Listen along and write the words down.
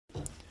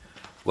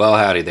Well,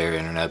 howdy there,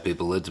 Internet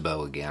people. It's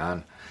Bo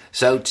again.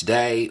 So,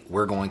 today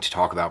we're going to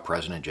talk about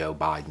President Joe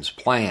Biden's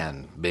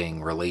plan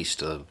being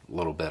released a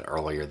little bit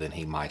earlier than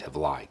he might have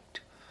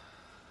liked.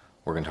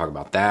 We're going to talk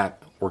about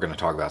that. We're going to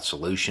talk about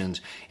solutions.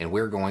 And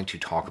we're going to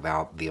talk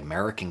about the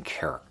American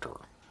character.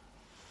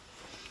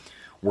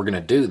 We're going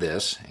to do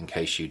this, in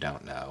case you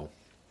don't know,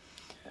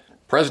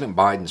 President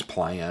Biden's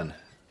plan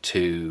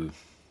to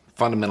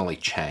fundamentally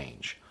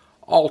change,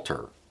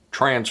 alter,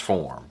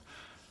 transform,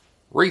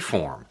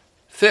 reform,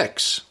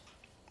 fix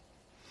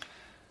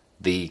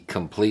the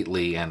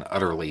completely and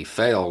utterly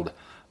failed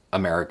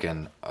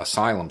American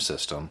asylum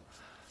system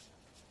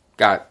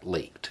got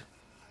leaked.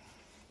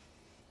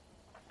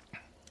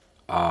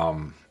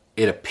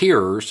 It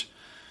appears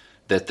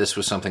that this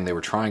was something they were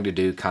trying to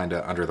do kind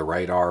of under the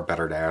radar,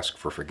 better to ask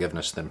for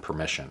forgiveness than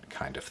permission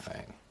kind of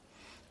thing.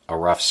 A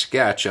rough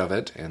sketch of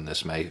it, and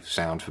this may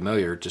sound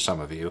familiar to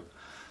some of you,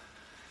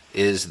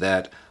 is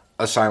that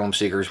asylum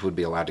seekers would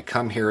be allowed to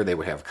come here. They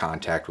would have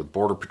contact with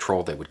Border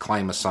Patrol. They would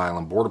claim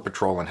asylum. Border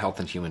Patrol and Health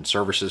and Human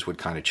Services would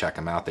kind of check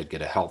them out. They'd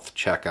get a health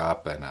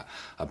checkup and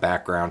a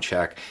background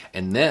check.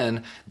 And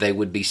then they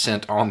would be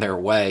sent on their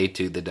way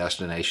to the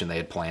destination they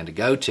had planned to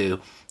go to,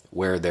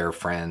 where their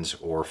friends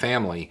or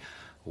family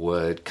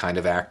would kind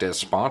of act as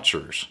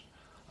sponsors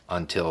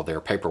until their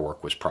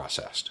paperwork was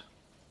processed.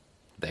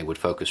 They would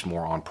focus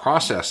more on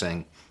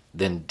processing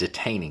than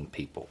detaining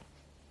people.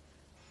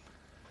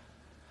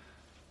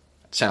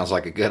 Sounds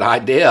like a good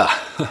idea.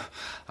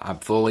 I'm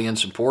fully in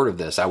support of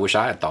this. I wish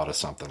I had thought of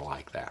something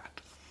like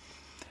that.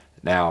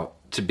 Now,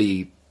 to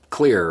be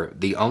clear,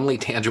 the only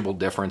tangible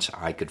difference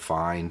I could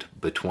find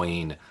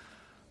between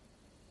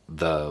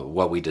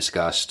what we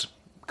discussed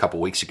a couple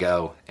weeks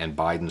ago and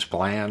Biden's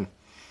plan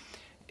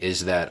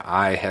is that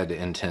I had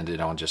intended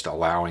on just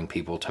allowing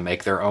people to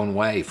make their own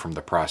way from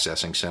the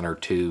processing center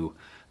to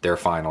their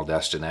final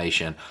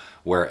destination,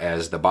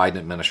 whereas the Biden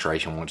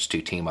administration wants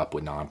to team up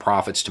with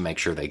nonprofits to make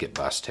sure they get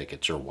bus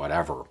tickets or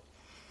whatever.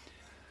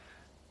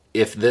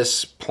 If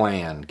this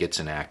plan gets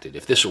enacted,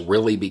 if this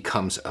really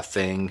becomes a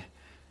thing,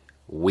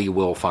 we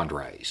will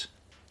fundraise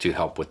to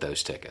help with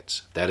those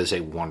tickets. That is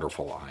a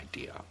wonderful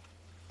idea.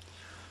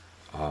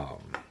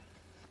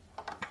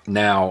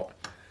 Now,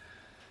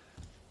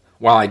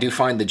 while I do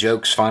find the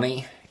jokes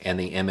funny, and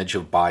the image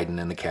of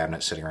Biden and the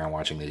cabinet sitting around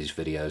watching these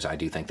videos, I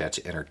do think that's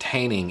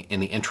entertaining.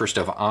 In the interest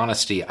of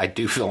honesty, I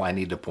do feel I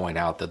need to point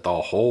out that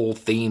the whole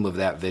theme of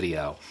that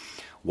video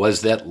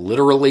was that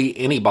literally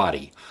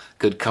anybody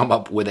could come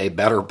up with a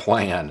better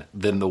plan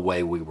than the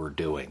way we were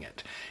doing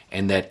it.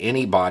 And that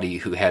anybody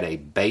who had a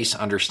base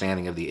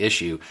understanding of the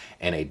issue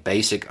and a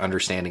basic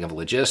understanding of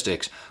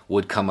logistics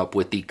would come up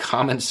with the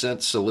common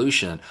sense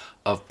solution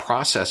of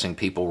processing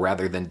people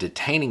rather than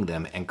detaining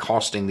them and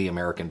costing the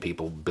American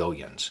people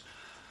billions.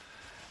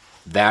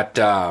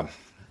 That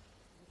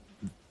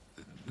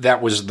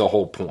was the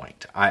whole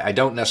point. I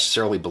don't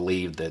necessarily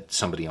believe that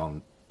somebody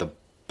on the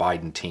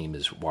Biden team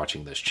is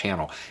watching this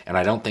channel, and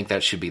I don't think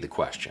that should be the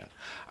question.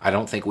 I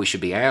don't think we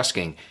should be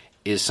asking,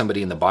 is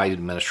somebody in the Biden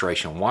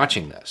administration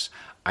watching this?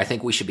 I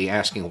think we should be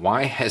asking,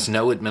 why has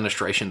no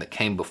administration that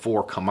came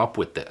before come up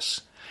with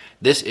this?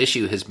 This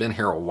issue has been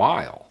here a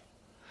while,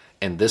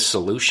 and this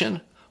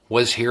solution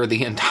was here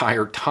the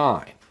entire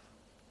time.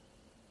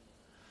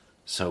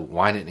 So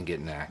why didn't it get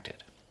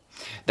enacted?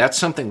 That's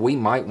something we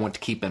might want to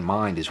keep in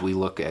mind as we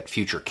look at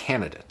future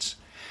candidates.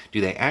 Do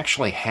they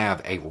actually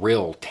have a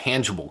real,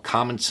 tangible,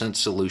 common sense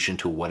solution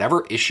to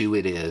whatever issue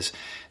it is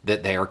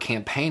that they are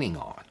campaigning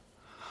on?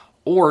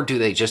 Or do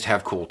they just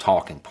have cool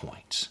talking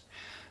points?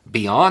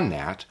 Beyond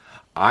that,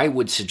 I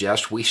would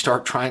suggest we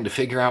start trying to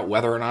figure out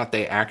whether or not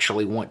they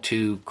actually want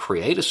to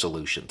create a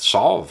solution,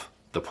 solve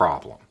the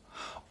problem,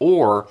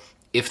 or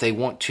if they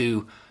want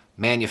to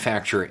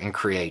manufacture and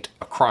create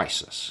a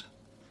crisis.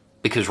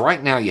 Because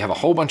right now you have a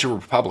whole bunch of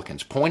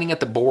Republicans pointing at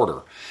the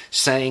border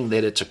saying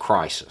that it's a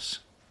crisis.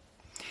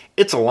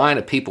 It's a line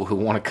of people who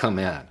want to come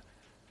in.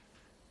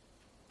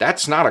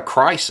 That's not a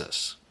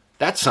crisis.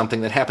 That's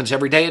something that happens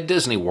every day at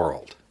Disney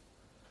World.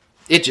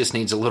 It just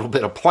needs a little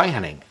bit of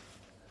planning.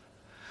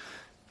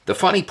 The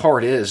funny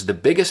part is the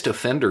biggest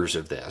offenders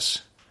of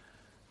this,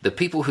 the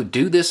people who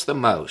do this the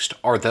most,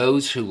 are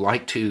those who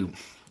like to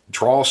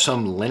draw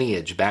some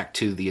lineage back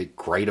to the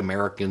great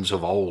Americans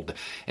of old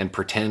and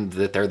pretend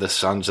that they're the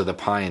sons of the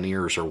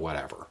pioneers or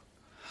whatever.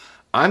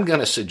 I'm going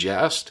to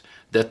suggest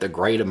that the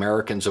great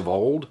Americans of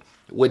old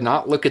would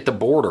not look at the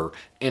border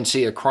and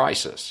see a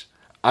crisis.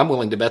 I'm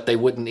willing to bet they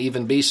wouldn't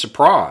even be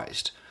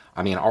surprised.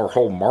 I mean, our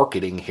whole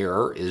marketing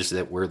here is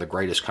that we're the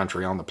greatest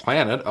country on the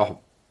planet.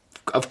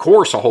 Of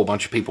course, a whole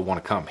bunch of people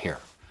want to come here.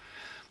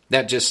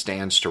 That just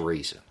stands to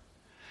reason.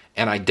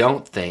 And I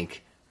don't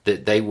think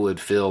that they would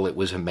feel it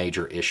was a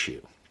major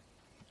issue.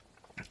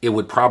 It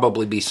would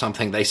probably be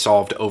something they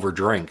solved over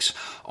drinks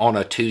on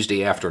a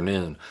Tuesday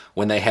afternoon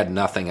when they had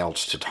nothing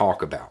else to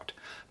talk about,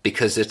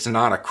 because it's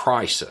not a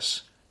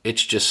crisis.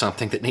 It's just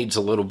something that needs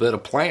a little bit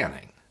of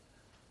planning.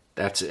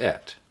 That's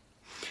it.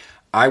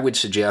 I would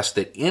suggest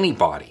that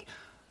anybody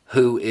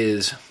who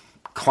is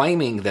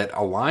claiming that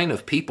a line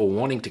of people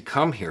wanting to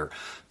come here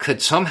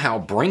could somehow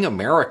bring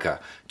America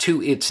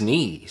to its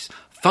knees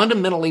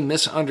fundamentally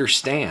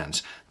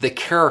misunderstands the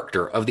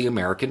character of the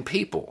American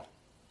people.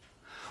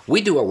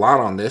 We do a lot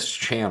on this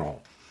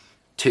channel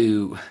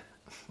to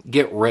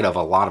get rid of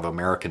a lot of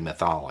American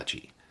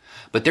mythology.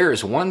 But there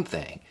is one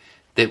thing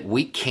that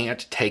we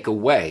can't take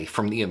away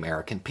from the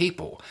American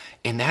people,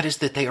 and that is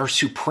that they are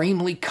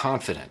supremely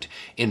confident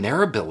in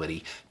their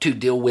ability to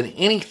deal with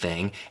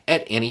anything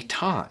at any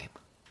time.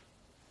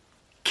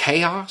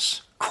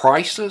 Chaos,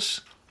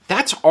 crisis,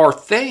 that's our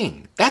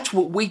thing. That's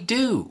what we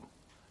do.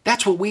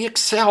 That's what we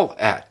excel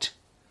at.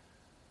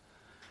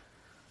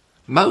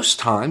 Most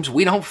times,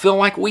 we don't feel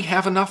like we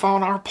have enough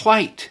on our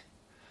plate.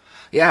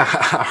 Yeah,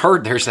 I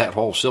heard there's that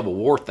whole Civil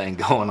War thing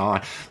going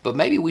on, but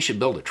maybe we should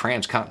build a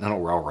transcontinental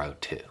railroad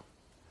too.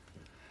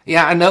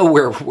 Yeah, I know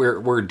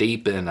we're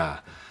deep in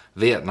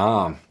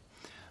Vietnam,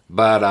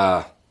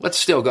 but let's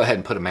still go ahead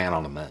and put a man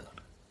on the moon.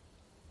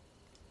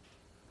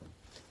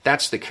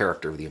 That's the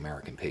character of the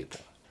American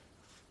people.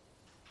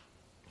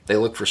 They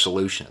look for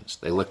solutions.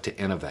 They look to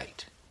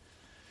innovate.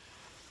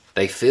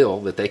 They feel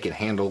that they can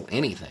handle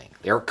anything.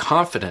 They're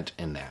confident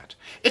in that.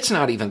 It's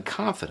not even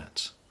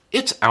confidence.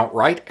 It's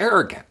outright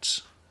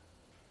arrogance.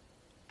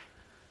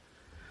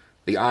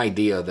 The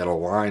idea that a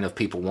line of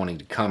people wanting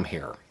to come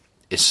here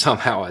is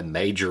somehow a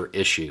major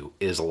issue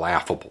is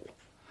laughable.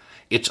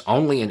 It's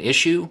only an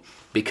issue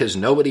because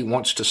nobody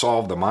wants to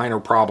solve the minor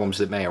problems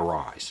that may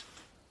arise.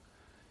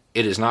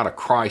 It is not a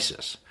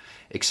crisis,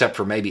 except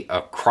for maybe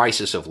a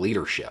crisis of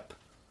leadership.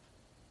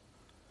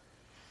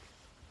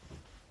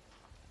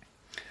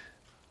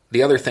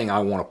 The other thing I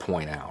want to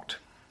point out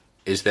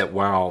is that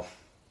while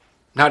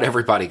not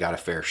everybody got a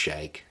fair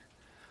shake,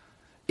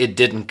 it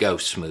didn't go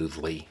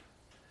smoothly.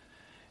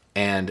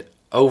 And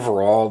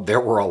overall, there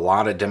were a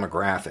lot of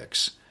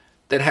demographics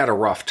that had a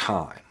rough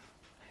time.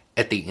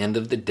 At the end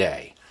of the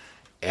day,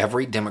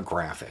 every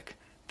demographic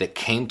that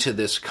came to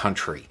this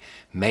country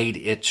made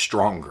it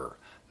stronger,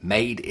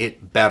 made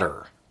it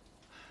better.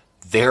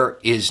 There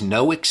is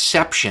no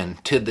exception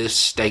to this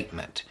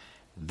statement.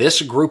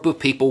 This group of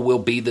people will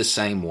be the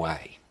same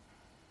way.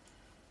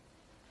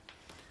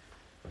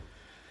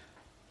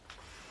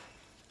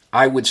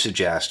 I would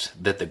suggest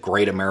that the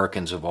great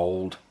Americans of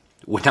old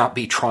would not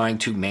be trying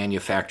to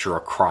manufacture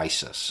a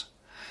crisis.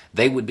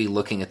 They would be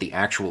looking at the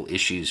actual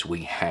issues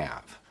we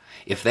have.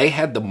 If they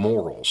had the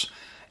morals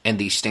and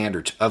the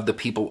standards of the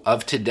people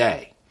of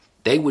today,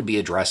 they would be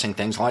addressing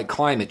things like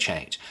climate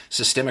change,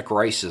 systemic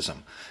racism,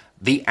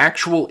 the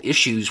actual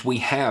issues we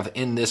have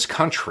in this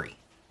country.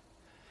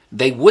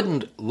 They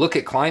wouldn't look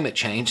at climate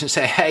change and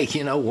say, hey,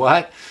 you know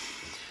what?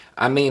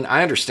 I mean,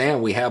 I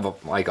understand we have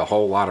a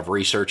whole lot of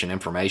research and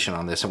information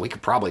on this, and we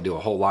could probably do a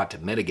whole lot to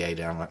mitigate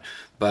it,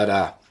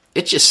 but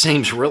it just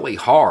seems really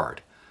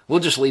hard.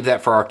 We'll just leave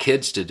that for our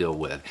kids to deal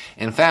with.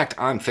 In fact,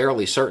 I'm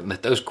fairly certain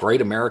that those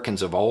great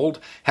Americans of old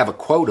have a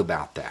quote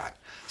about that.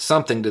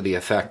 Something to the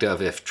effect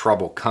of, if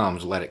trouble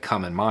comes, let it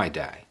come in my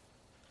day.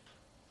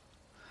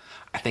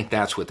 I think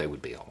that's what they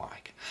would be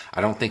like.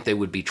 I don't think they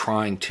would be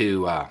trying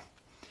to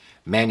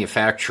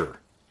manufacture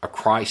a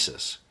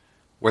crisis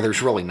where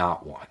there's really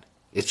not one.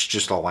 It's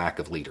just a lack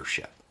of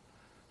leadership.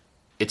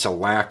 It's a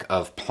lack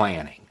of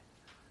planning.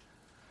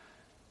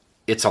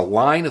 It's a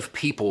line of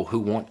people who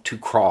want to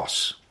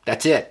cross.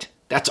 That's it.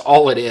 That's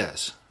all it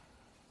is.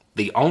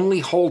 The only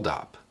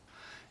holdup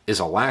is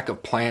a lack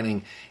of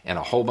planning and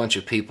a whole bunch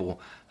of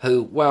people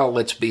who, well,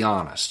 let's be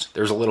honest,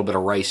 there's a little bit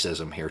of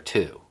racism here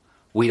too.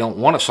 We don't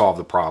want to solve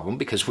the problem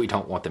because we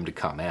don't want them to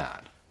come in,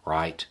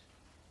 right?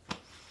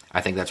 I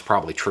think that's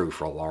probably true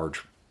for a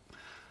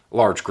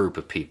large group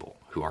of people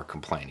who are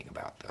complaining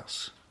about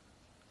this.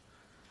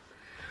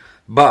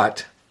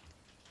 But,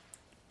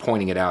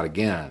 pointing it out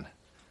again,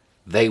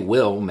 they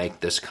will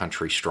make this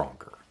country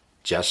stronger,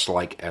 just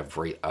like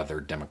every other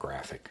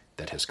demographic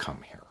that has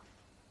come here.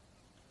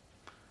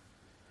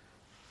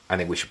 I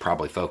think we should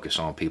probably focus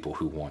on people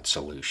who want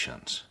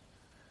solutions,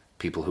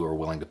 people who are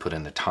willing to put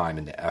in the time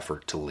and the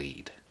effort to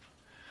lead,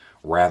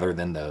 rather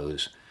than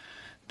those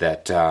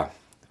that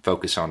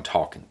focus on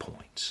talking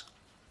points.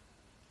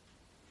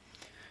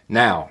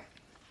 Now,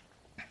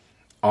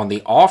 on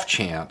the off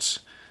chance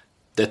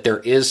that there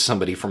is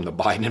somebody from the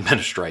Biden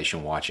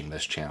administration watching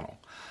this channel,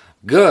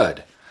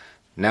 good.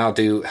 Now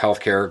do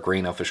healthcare,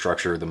 green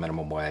infrastructure, the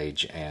minimum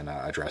wage, and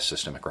address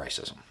systemic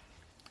racism.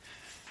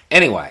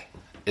 Anyway,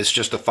 it's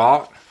just a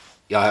thought.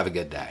 Y'all have a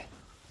good day.